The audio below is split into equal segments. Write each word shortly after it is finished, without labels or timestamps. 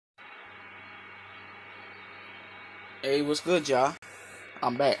Hey, what's good, y'all?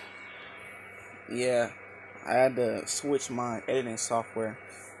 I'm back. Yeah, I had to switch my editing software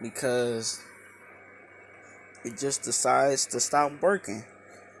because it just decides to stop working.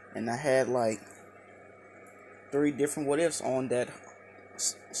 And I had like three different what ifs on that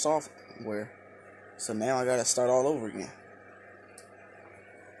software. So now I gotta start all over again.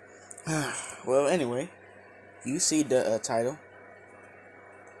 Well, anyway, you see the title,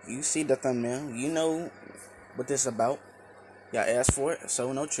 you see the thumbnail, you know what this is about. Y'all asked for it,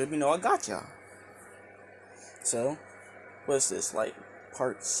 so no trip, I got y'all. So, what's this, like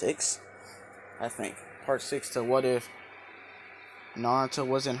part 6? I think. Part 6 to what if Naruto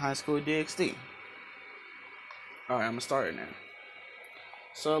was in high school DxD. Alright, I'm gonna start it now.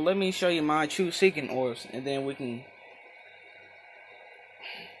 So let me show you my true seeking orbs, and then we can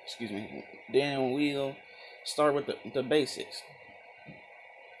then we'll start with the basics.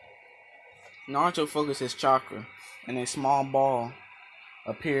 Naruto focused his chakra, and a small ball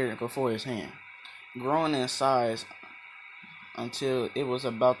appeared before his hand, growing in size until it was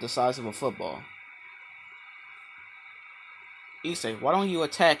about the size of a football. Issei, why don't you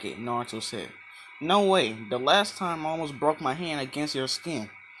attack it? Naruto said. No way, the last time I almost broke my hand against your skin.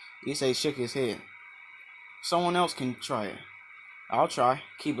 Issei shook his head. Someone else can try it. I'll try,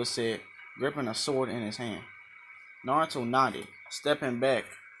 Kiba said, gripping a sword in his hand. Naruto nodded, stepping back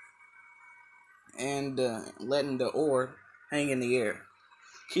and letting the orb hang in the air.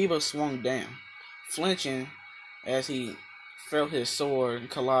 Kiba swung down, flinching as he felt his sword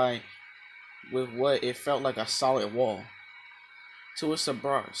collide with what it felt like a solid wall. To his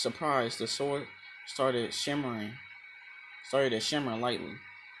surprise, the sword started to shimmer lightly,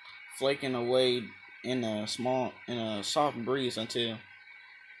 flaking away in a soft breeze until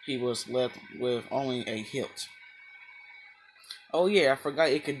he was left with only a hilt. Oh yeah, I forgot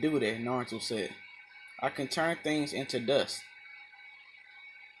it could do that, Naruto said. I can turn things into dust.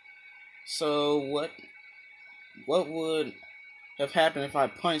 So what would have happened if I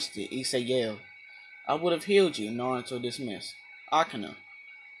punched it? Issei yelled. I would have healed you, Naruto dismissed. Akino,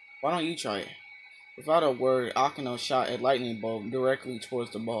 why don't you try it? Without a word, Akino shot a lightning bolt directly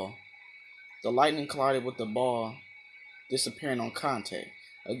towards the ball. The lightning collided with the ball, disappearing on contact.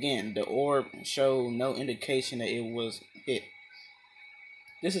 Again, the orb showed no indication that it was hit.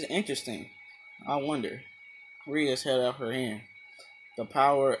 This is interesting. I wonder. Rias held out her hand. The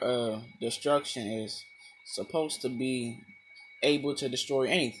power of destruction is supposed to be able to destroy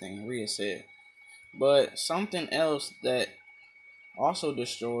anything, Rias said. But something else that also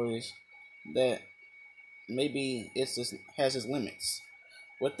destroys that maybe has its limits.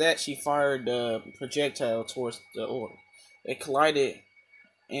 With that, she fired the projectile towards the orb. It collided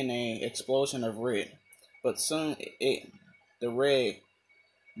in an explosion of red, but soon the red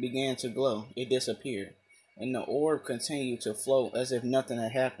began to glow. It disappeared, and the orb continued to float as if nothing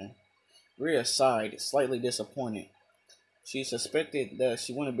had happened. Rhea sighed, slightly disappointed. She suspected that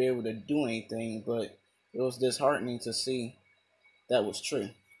she wouldn't be able to do anything, but it was disheartening to see that was true.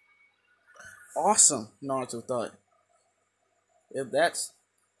 Awesome, Naruto thought. If that's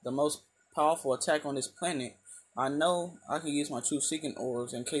the most powerful attack on this planet, I know I can use my true seeking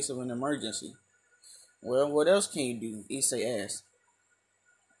orbs in case of an emergency. Well, what else can you do? Issei asked.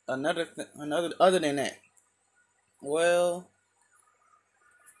 Other than that. Well,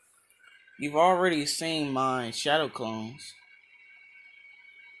 you've already seen my shadow clones.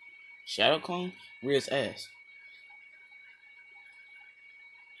 Shadow clone? Riz asked.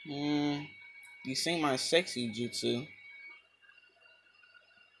 You seen my sexy jutsu.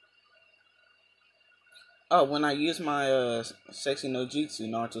 Oh, when I use my sexy no jutsu,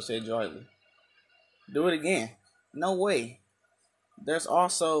 Naruto said dryly. Do it again. No way. There's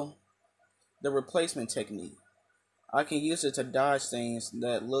also the replacement technique. I can use it to dodge things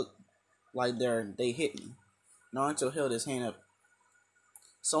that look like they hit me. Naruto held his hand up.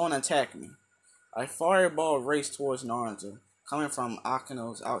 Someone attacked me. A fireball raced towards Naruto, coming from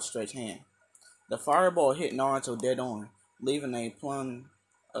Akino's outstretched hand. The fireball hit Naruto dead on, leaving a plume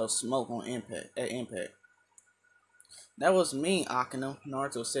of smoke at impact. That was me, Akino,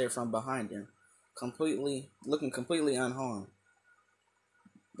 Naruto said from behind him, looking completely unharmed.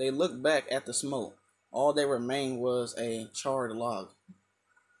 They looked back at the smoke. All that remained was a charred log.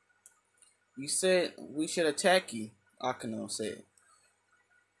 You said we should attack you, Akino said.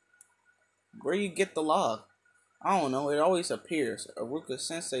 Where you get the log? I don't know, it always appears. Aruka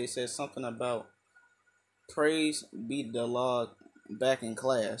Sensei said something about praise be the log back in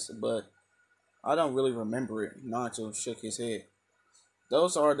class, but I don't really remember it. Naruto shook his head.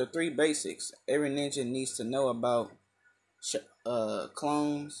 Those are the 3 basics every ninja needs to know about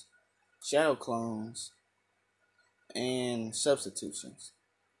clones, shadow clones, and substitutions.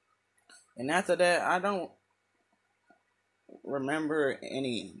 And after that, I don't remember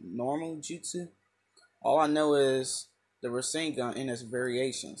any normal jutsu. All I know is the Rasengan and its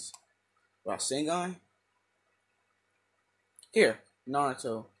variations. Rasengan? Here,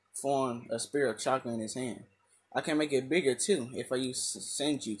 Naruto formed a spear of chocolate in his hand. I can make it bigger too if I use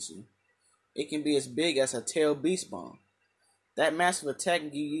Senjutsu. It can be as big as a tail beast bomb. That massive attack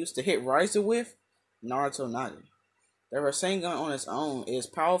you used to hit Riser with? Naruto nodded. The Rasengan on its own is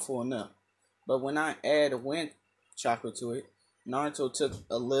powerful enough, but when I add wind chakra to it, Naruto took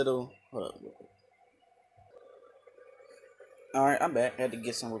a little. Hold up. Alright, I'm back. Had to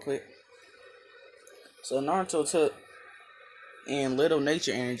get some real quick. So Naruto took in little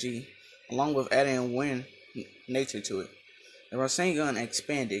nature energy along with adding wind nature to it. The Rasengan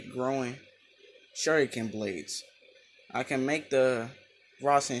expanded, growing shuriken blades. I can make the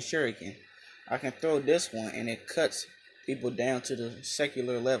Rasen shuriken. I can throw this one and it cuts people down to the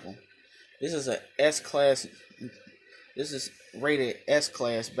secular level. This is a S class. This is rated S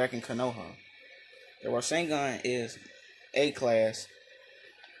class back in Konoha. The Rasengan is A class.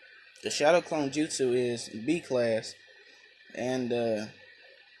 The Shadow Clone Jutsu is B class. And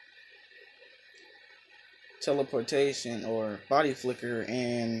teleportation or body flicker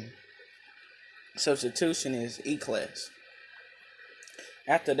and substitution is E class.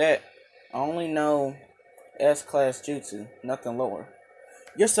 After that, I only know S class jutsu, nothing lower.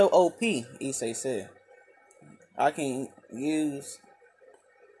 You're so OP, Issei said. I can use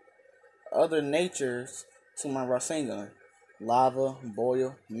other natures to my Rasengan. Lava,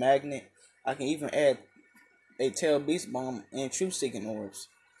 boil, magnet. I can even add a tail beast bomb and truth seeking orbs.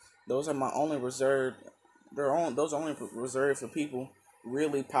 Those are my only reserved. Those are only reserved for people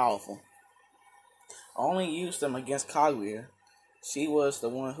really powerful. I only used them against Kaguya. She was the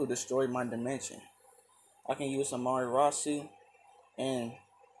one who destroyed my dimension. I can use Amaterasu and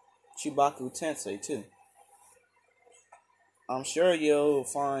Chibaku Tensei too. I'm sure you'll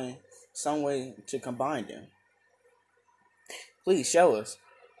find some way to combine them. Please show us.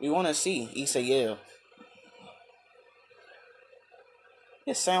 We want to see, Issei yelled.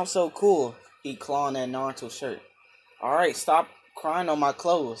 It sounds so cool, he clawed at Naruto's shirt. Alright, stop crying on my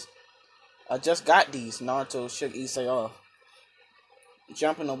clothes. I just got these, Naruto shook Issei off,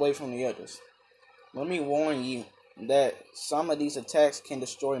 jumping away from the others. Let me warn you that some of these attacks can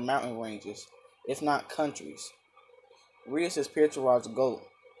destroy mountain ranges, if not countries. Rias is Piercerod's goal.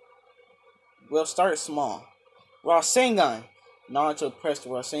 We'll start small. Rasengan! Naruto pressed the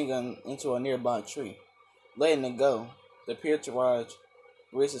Rasengan into a nearby tree. Letting it go, the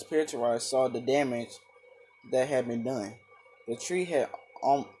Rias' Piercerod saw the damage that had been done. The tree had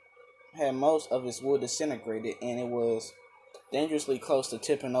most of its wood disintegrated and it was dangerously close to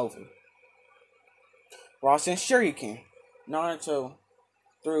tipping over. Rasen Shuriken! Naruto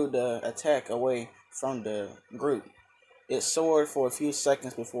threw the attack away from the group. It soared for a few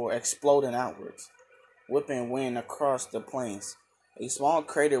seconds before exploding outwards, whipping wind across the plains. A small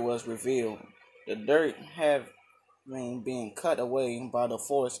crater was revealed, the dirt having been cut away by the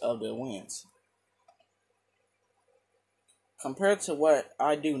force of the winds. Compared to what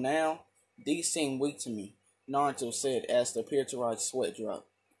I do now, these seem weak to me, Naruto said as the Piercerod's sweat dropped.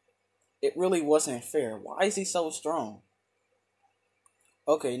 It really wasn't fair. Why is he so strong?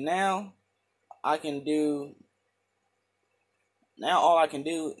 Okay, now all I can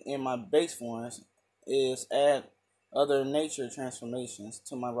do in my base forms is add other nature transformations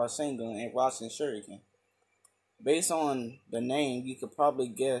to my Rasengan and Rasen Shuriken. Based on the name, you could probably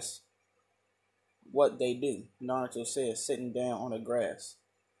guess what they do, Naruto said, sitting down on the grass.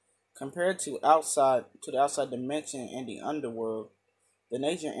 Compared to the outside dimension and the underworld, the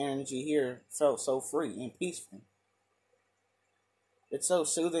nature energy here felt so free and peaceful. It's so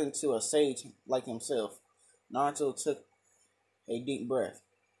soothing to a sage like himself. Naruto took a deep breath,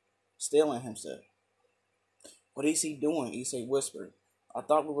 stilling himself. What is he doing? Issei whispered. I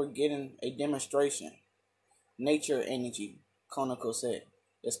thought we were getting a demonstration. Nature energy, Konako said.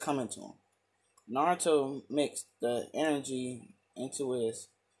 It's coming to him. Naruto mixed the energy into his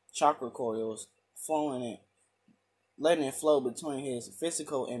chakra coils, letting it flow between his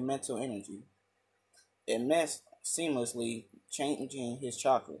physical and mental energy. It meshed seamlessly, changing his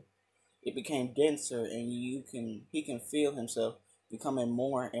chakra. It became denser, and he can feel himself becoming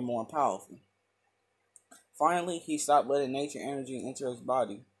more and more powerful. Finally, he stopped letting nature energy enter his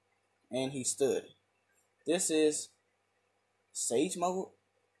body, and he stood. This is Sage Mode?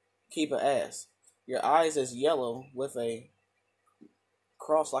 Keeper asked. Your eyes is yellow with a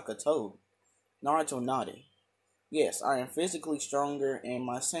cross like a toad. Naruto nodded. Yes, I am physically stronger and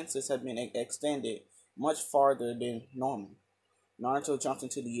my senses have been extended much farther than normal. Naruto jumped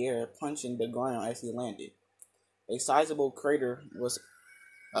into the air, punching the ground as he landed. A sizable crater was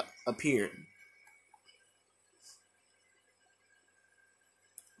appeared,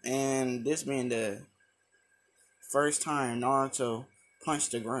 and this being the first time Naruto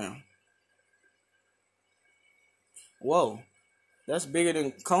punched the ground. Whoa, that's bigger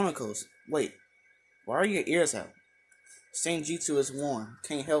than Konako's. Wait, why are your ears out? Senjutsu is warm.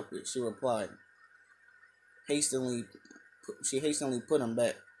 Can't help it, she replied. Hastily, she hastily put him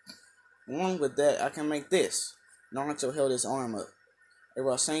back. Along with that, I can make this. Naruto held his arm up. A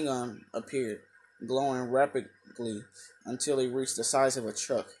Rasengan appeared, glowing rapidly until it reached the size of a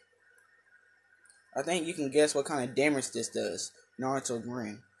truck. I think you can guess what kind of damage this does. Naruto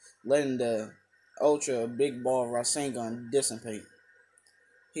grinned, letting the Ultra Big Ball Rasengan dissipate.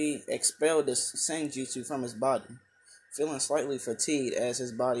 He expelled the Senjutsu from his body, feeling slightly fatigued as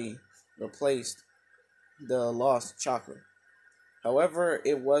his body replaced the lost chakra. However,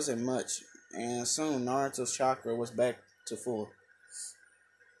 it wasn't much, and soon Naruto's chakra was back to full.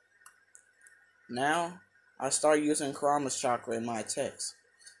 Now, I start using Kurama's chakra in my attacks.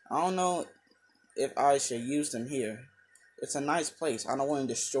 I don't know if I should use them here. It's a nice place. I don't want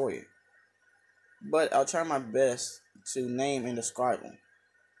to destroy it. But I'll try my best to name and describe them.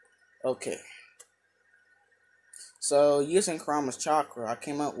 Okay. So, using Kurama's chakra, I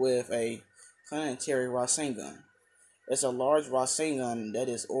came up with a planetary Rasengan. It's a large Rasengan that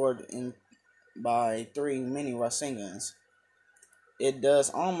is ordered in by 3 mini Rasengans. It does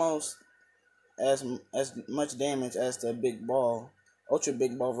almost as much damage as the Ultra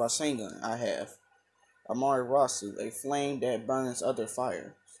Big Ball Rasengan I have. Amaterasu, a flame that burns other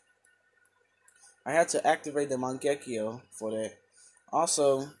fire. I had to activate the Mangekyo for that.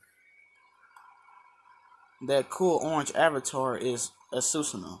 Also, that cool orange avatar is a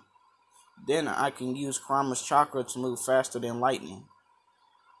Susanoo. Then I can use Kurama's chakra to move faster than lightning.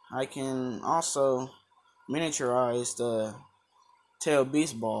 I can also miniaturize the Tail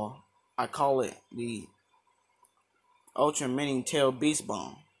Beast Ball. I call it the Ultra Mini Tail Beast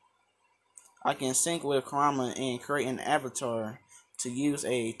Bomb. I can sync with Kurama and create an avatar to use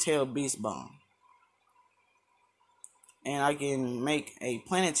a Tail Beast Bomb. And I can make a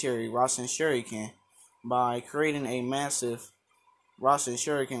planetary Rasen Shuriken by creating a massive Rasen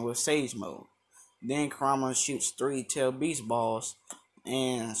Shuriken with Sage Mode. Then Kurama shoots 3 Tail Beast Balls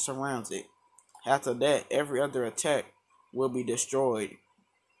and surrounds it. After that, every other attack will be destroyed.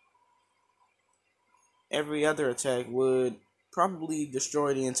 Every other attack would probably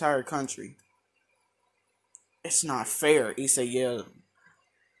destroy the entire country. It's not fair, Issei yelled.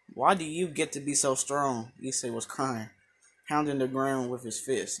 Why do you get to be so strong? Issei was crying, pounding the ground with his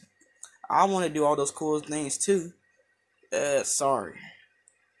fist. I want to do all those cool things too. Sorry.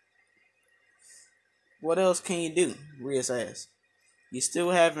 What else can you do? Rias asked. You still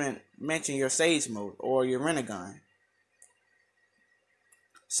haven't mentioned your Sage Mode or your Renegon.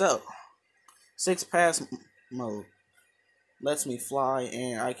 So, 6 Pass Mode lets me fly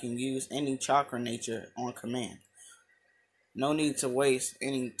and I can use any chakra nature on command. No need to waste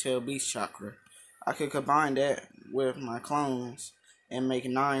any Tail Beast chakra. I could combine that with my clones and make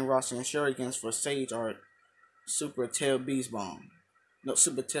 9 Rasen Shurikens for Sage Art Super Tail Beast Bomb. No,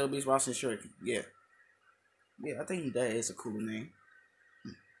 Super Tail Beast Rasen Shuriken. Yeah, I think that is a cool name.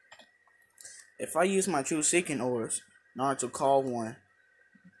 If I use my true Seeking Orbs, Naruto called one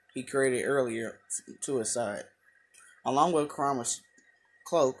he created earlier to his side. Along with Kurama's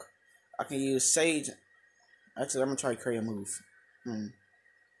cloak, I can use Sage. Actually, I'm gonna try to create a move.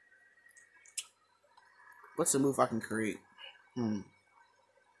 What's a move I can create?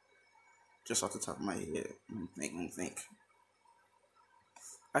 Just off the top of my head. Let me think.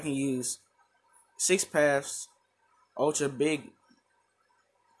 I can use 6 Paths, Ultra Big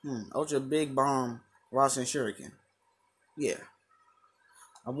Bomb, Rasen Shuriken. Yeah.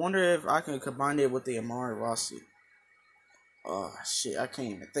 I wonder if I can combine it with the Amaterasu. Oh shit, I can't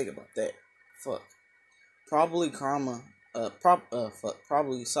even think about that. Fuck. Probably Kurama.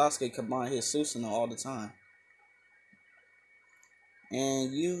 Probably Sasuke combine his Susanoo all the time.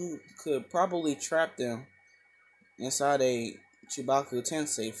 And you could probably trap them inside a Chibaku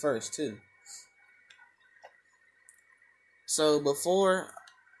Tensei first too. So before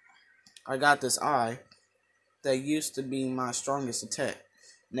I got this eye that used to be my strongest attack.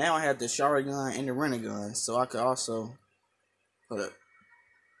 Now I have the Sharingan and the Renegon, so I could also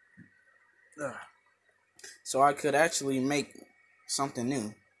so I could actually make something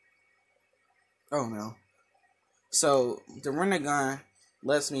new. Oh no. So the Renegon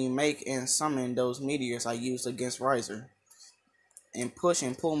lets me make and summon those meteors I used against Riser. and push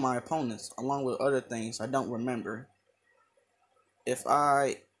and pull my opponents, along with other things I don't remember. If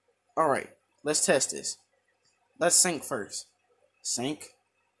I... Alright, let's test this. Let's sink first. Sink?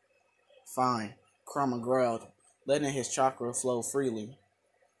 Fine, Kurama growled, letting his chakra flow freely.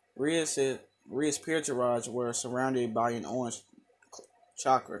 Ria's spiritual rods were surrounded by an orange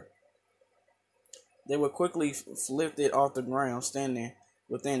chakra. They were quickly lifted off the ground, standing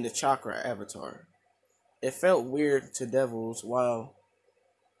within the chakra avatar. It felt weird to devils. While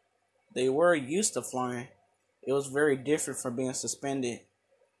they were used to flying, it was very different from being suspended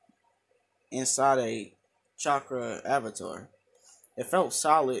inside a chakra avatar. It felt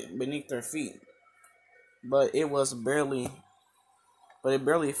solid beneath their feet, but it barely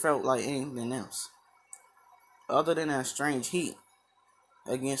felt like anything else. Other than that strange heat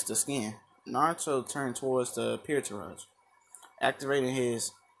against the skin, Naruto turned towards the Pirtiraj, activating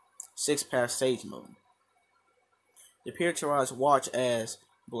his 6-path stage mode. The Pirtiraj watched as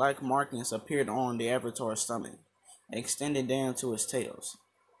black markings appeared on the avatar's stomach, extended down to its tails.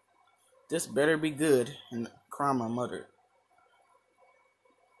 This better be good, Kurama muttered.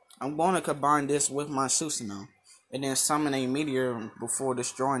 I'm going to combine this with my Susanoo, and then summon a meteor before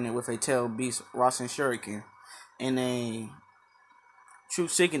destroying it with a tail beast Rasen Shuriken, and a true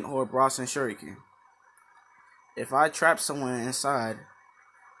second orb Rasen Shuriken. If I trap someone inside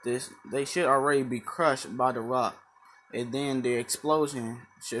this, they should already be crushed by the rock, and then the explosion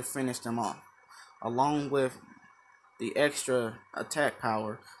should finish them off, along with the extra attack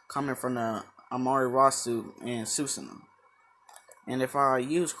power coming from the Amaterasu and Susanoo. And if I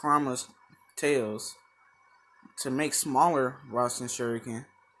use Kurama's tails to make smaller Rasen Shuriken,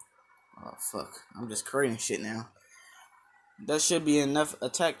 oh fuck, I'm just creating shit now. That should be enough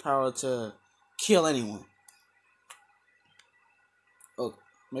attack power to kill anyone. Oh,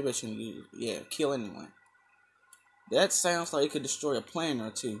 maybe I shouldn't use it. Yeah, kill anyone. That sounds like it could destroy a planet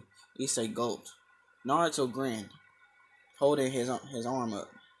or two, Issei gulped. Naruto grinned, holding his arm up.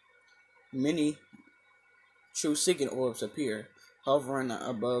 Many true second orbs appear, hovering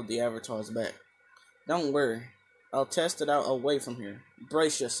above the avatar's back. Don't worry, I'll test it out away from here.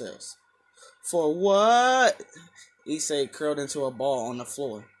 Brace yourselves. For what? Issei curled into a ball on the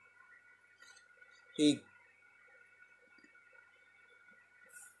floor. He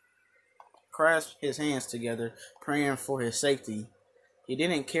clasped his hands together, praying for his safety. He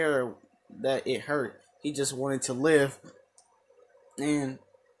didn't care that it hurt. He just wanted to live. And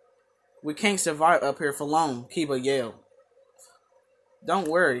we can't survive up here for long, Kiba yelled. Don't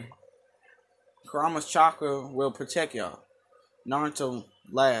worry. Kurama's chakra will protect y'all. Naruto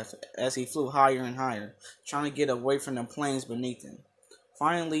laughed as he flew higher and higher, trying to get away from the plains beneath him.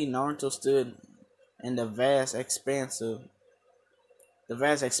 Finally, Naruto stood in the vast expanse of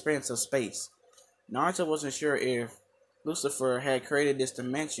space. Naruto wasn't sure if Lucifer had created this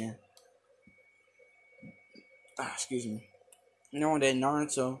dimension. Knowing that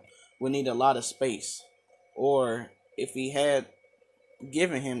Naruto would need a lot of space, or if he had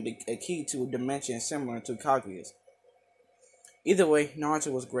given him a key to a dimension similar to Kaguya's. Either way,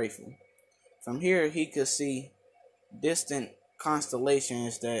 Naruto was grateful. From here, he could see distant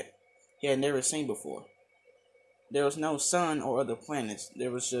constellations that he had never seen before. There was no sun or other planets. There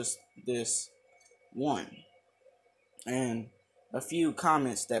was just this one, and a few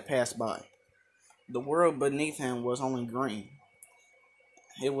comets that passed by. The world beneath him was only green.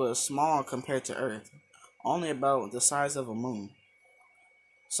 It was small compared to Earth, only about the size of a moon.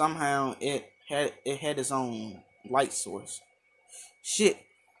 Somehow, it had its own light source. Shit,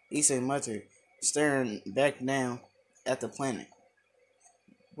 Issei muttered, staring back down at the planet.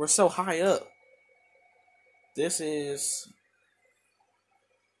 We're so high up. Did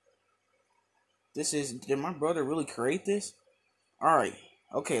my brother really create this? Alright,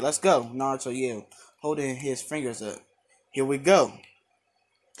 okay, let's go, Naruto yelled, holding his fingers up. Here we go.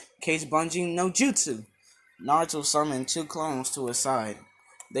 Case Bunjin no Jutsu. Naruto summoned 2 clones to his side.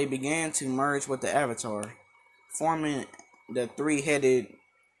 They began to merge with the avatar, forming the 3-headed,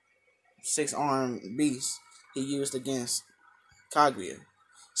 6-armed beast he used against Kaguya.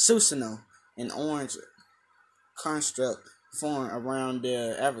 Susanoo, an orange construct, formed around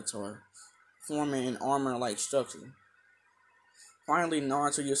the avatar, forming an armor-like structure. Finally,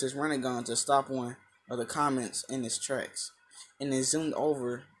 Naruto used his Rinnegan to stop one of the comets in its tracks, and then zoomed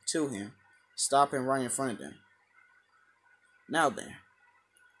over to him, stopping right in front of them. Now then,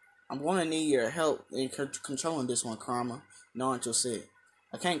 I'm going to need your help in controlling this one, Kurama, Naruto said.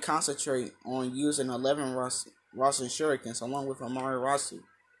 I can't concentrate on using 11 Rasen Shurikens along with Amaterasu.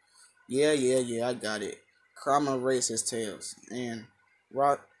 Yeah, I got it. Kurama raised his tails, and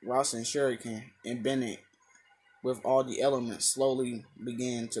Rasen Shuriken embedded with all the elements slowly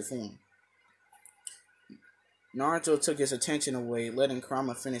began to form. Naruto took his attention away, letting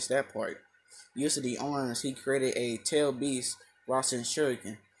Kurama finish that part. Using the arms, he created a tail beast Rasen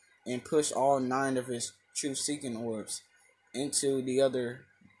Shuriken and pushed all 9 of his truth seeking orbs into the other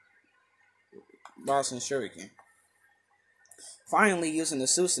Rasen Shuriken. Finally, using the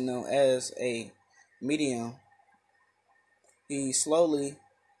Susanoo as a medium, he slowly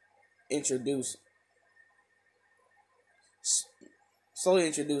introduced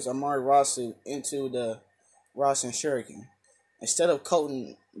Amaterasu into the Rasen Shuriken. Instead of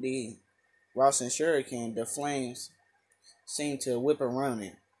coating the Rasen Shuriken, the flames seemed to whip around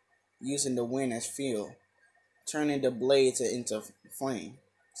it, using the wind as fuel, turning the blades into flame.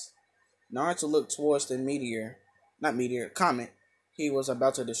 Naruto looked towards the comet he was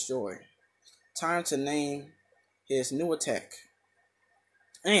about to destroy. Time to name his new attack.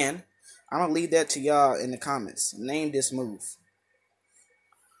 And I'm going to leave that to y'all in the comments. Name this move.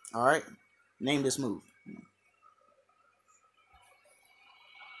 Alright? Name this move.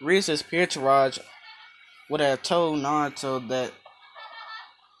 Risa's Piertarage would have told Naruto that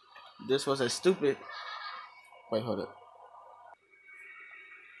this was a stupid... Wait, hold up.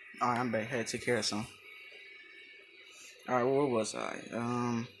 Alright, I'm back. Had to take care of something. Alright, where was I?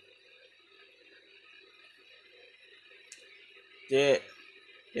 That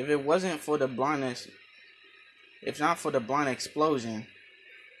if it wasn't for the blindness, if not for the blind explosion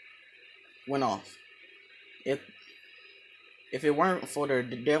went off. If it weren't for their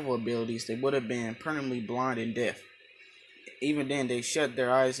devil abilities, they would have been permanently blind and deaf. Even then, they shut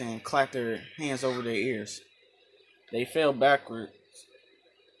their eyes and clapped their hands over their ears. They fell backwards.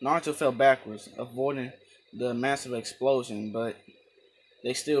 Naruto fell backwards, avoiding the massive explosion, but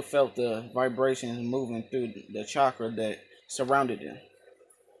they still felt the vibrations moving through the chakra that surrounded him.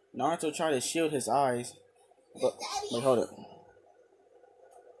 Naruto tried to shield his eyes, but wait, hold up.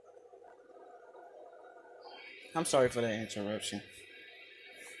 I'm sorry for that interruption.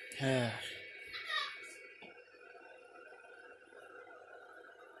 I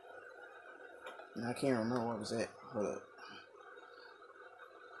can't remember what was that. Hold up.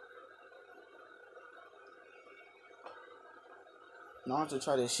 Naruto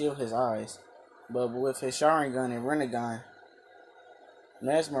tried to shield his eyes, but with his Sharingan and Rinnegan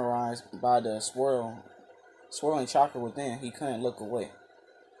mesmerized by the swirling chakra within, he couldn't look away.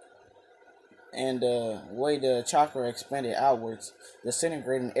 And the way the chakra expanded outwards,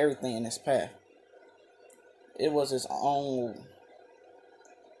 disintegrating everything in its path. It was its own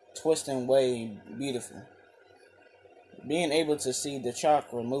twisting way beautiful. Being able to see the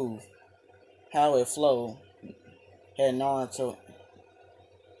chakra move, how it flowed, had Naruto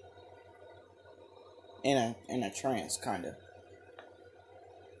in a trance, kinda.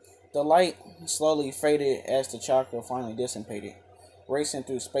 The light slowly faded as the chakra finally dissipated, racing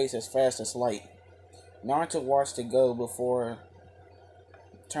through space as fast as light. Naruto watched it go before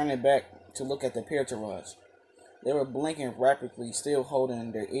turning back to look at the Piertarage. They were blinking rapidly, still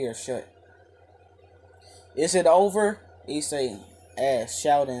holding their ears shut. "Is it over?" Issei asked,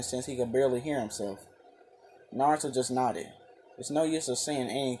 shouting since he could barely hear himself. Naruto just nodded. It's no use of saying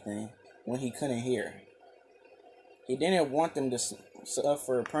anything when he couldn't hear. He didn't want them to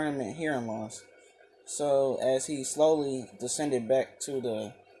suffer permanent hearing loss, so as he slowly descended back to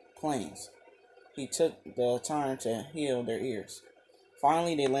the plains, he took the time to heal their ears.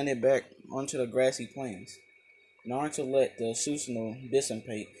 Finally, they landed back onto the grassy plains. Naruto let the Susanoo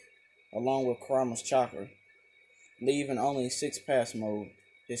dissipate, along with Kurama's chakra, leaving only 6 pass mode.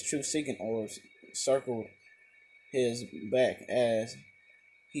 His truth-seeking orbs circled his back as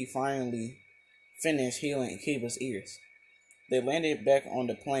he finally finished healing Kiba's ears. They landed back on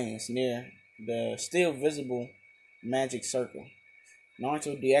the plains near the still visible magic circle.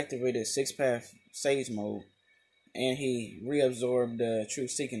 Naruto deactivated 6-path sage mode, and he reabsorbed the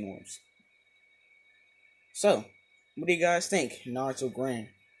truth-seeking orbs. "So, what do you guys think?" Naruto grinned,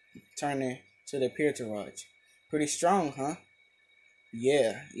 turning to the Piertarage. "Pretty strong, huh?"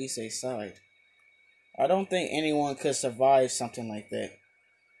 "Yeah," Issei sighed. "I don't think anyone could survive something like that.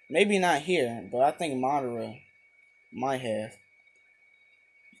 Maybe not here, but I think Madara might have,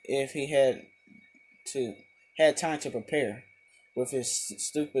 if he had time to prepare, with his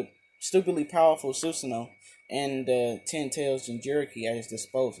stupidly powerful Susanoo and the 10 Tails Jinchuriki at his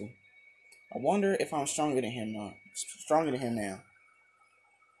disposal. I wonder if I'm stronger than him now.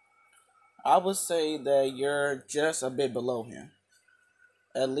 I would say that you're just a bit below him.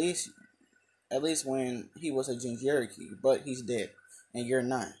 At least when he was a Jinchuriki, but he's dead, and you're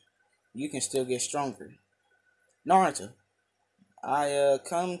not. You can still get stronger. Naruto, I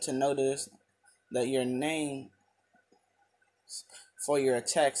come to notice that your name for your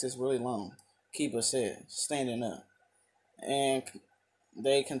attacks is really long. Keeper said, standing up. And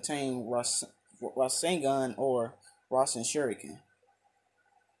they contain Rasengan or Rasen Shuriken.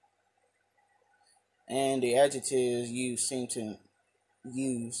 And the adjectives you seem to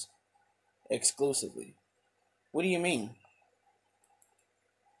use exclusively. What do you mean?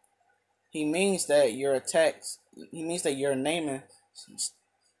 He means that your attacks. He means that your naming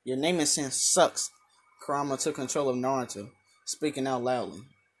sense sucks. Kurama took control of Naruto, speaking out loudly.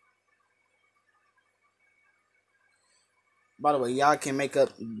 By the way, y'all can make up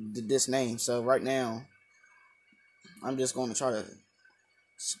this name. So right now, I'm just going to try to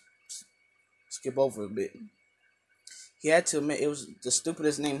skip over a bit. He had to admit it was the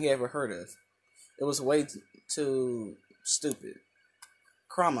stupidest name he ever heard of. It was way too stupid.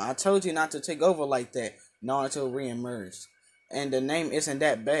 Kurama, I told you not to take over like that. Naruto reemerged. And the name isn't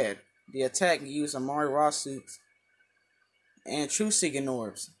that bad. The attack used Amaterasu and True Seeking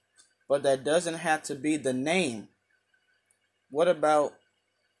Orbs. But that doesn't have to be the name. What about,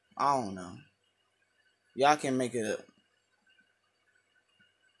 I don't know. Y'all can make it up.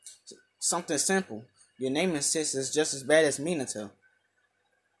 Something simple. Your naming sense is just as bad as Minato.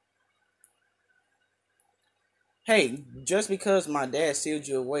 Hey, just because my dad sealed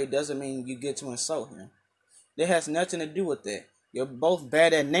you away doesn't mean you get to insult him. That has nothing to do with that. You're both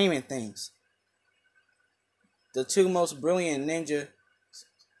bad at naming things. The two most brilliant ninja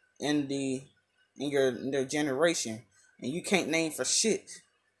in their generation, and you can't name for shit.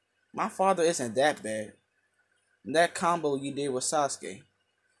 My father isn't that bad. That combo you did with Sasuke,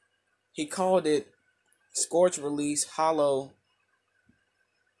 he called it Scorch Release Hollow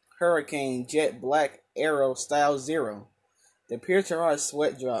Hurricane Jet Black Arrow Style Zero. The Pure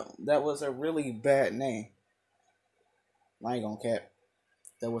Sweat Drop. That was a really bad name. I ain't gonna cap.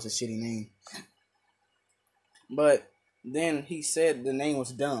 That was a shitty name. But then he said the name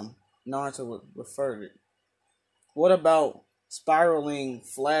was dumb. Naruto referred it. What about Spiraling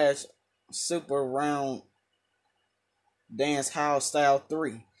Flash Super Round Dance House Style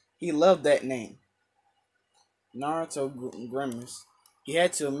 3? He loved that name. Naruto grimaced. He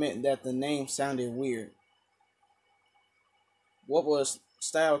had to admit that the name sounded weird. What was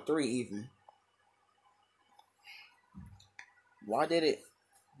Style 3 even? Why did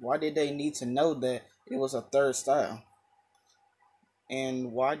they need to know that it was a third style?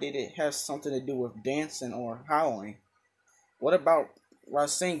 And why did it have something to do with dancing or howling? What about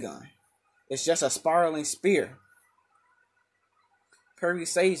Rasengan? It's just a spiraling spear. Perry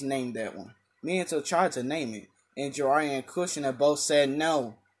Sage named that one. Minato tried to name it, and Jiraiya and Kushina both said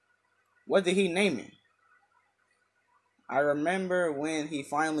no. What did he name it? I remember when he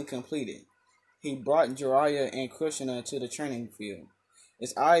finally completed. He brought Jiraiya and Kushina to the training field.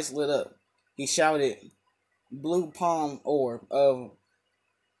 His eyes lit up. He shouted, "Blue Palm Orb of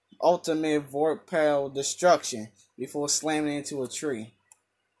Ultimate Vorpal Destruction," before slamming into a tree.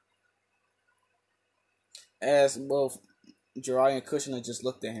 As both Jiraiya and Kushina just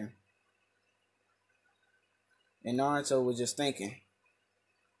looked at him. And Naruto was just thinking.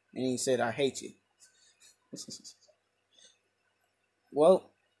 And he said, "I hate you." Well,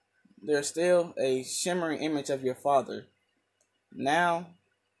 there's still a shimmering image of your father. Now,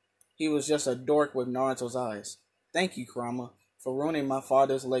 he was just a dork with Naruto's eyes. Thank you, Kurama, for ruining my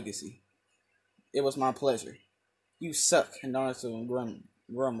father's legacy. It was my pleasure. You suck, Naruto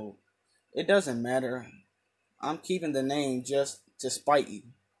grumbled. It doesn't matter. I'm keeping the name just to spite you.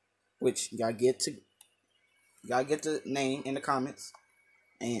 Which, y'all get the name in the comments.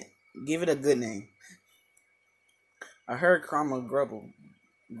 And give it a good name. I heard Kurama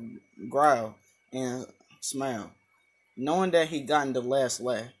growl, and smile, knowing that he'd gotten the last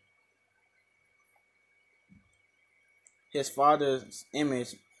laugh. His father's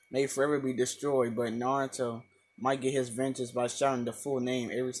image may forever be destroyed, but Naruto might get his vengeance by shouting the full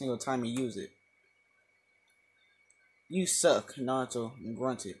name every single time he used it. You suck, Naruto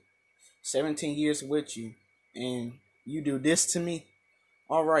grunted. 17 years with you, and you do this to me?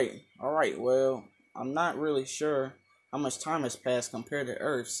 Alright, well, I'm not really sure how much time has passed compared to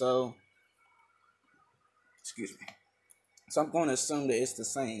Earth, so I'm going to assume that it's the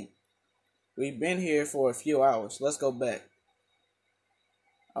same. We've been here for a few hours. Let's go back.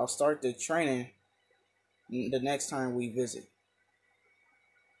 I'll start the training the next time we visit.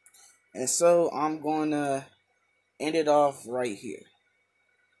 And so I'm going to end it off right here.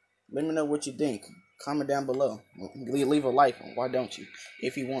 Let me know what you think. Comment down below. Leave a like. Why don't you?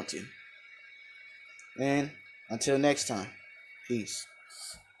 If you want to. And until next time. Peace.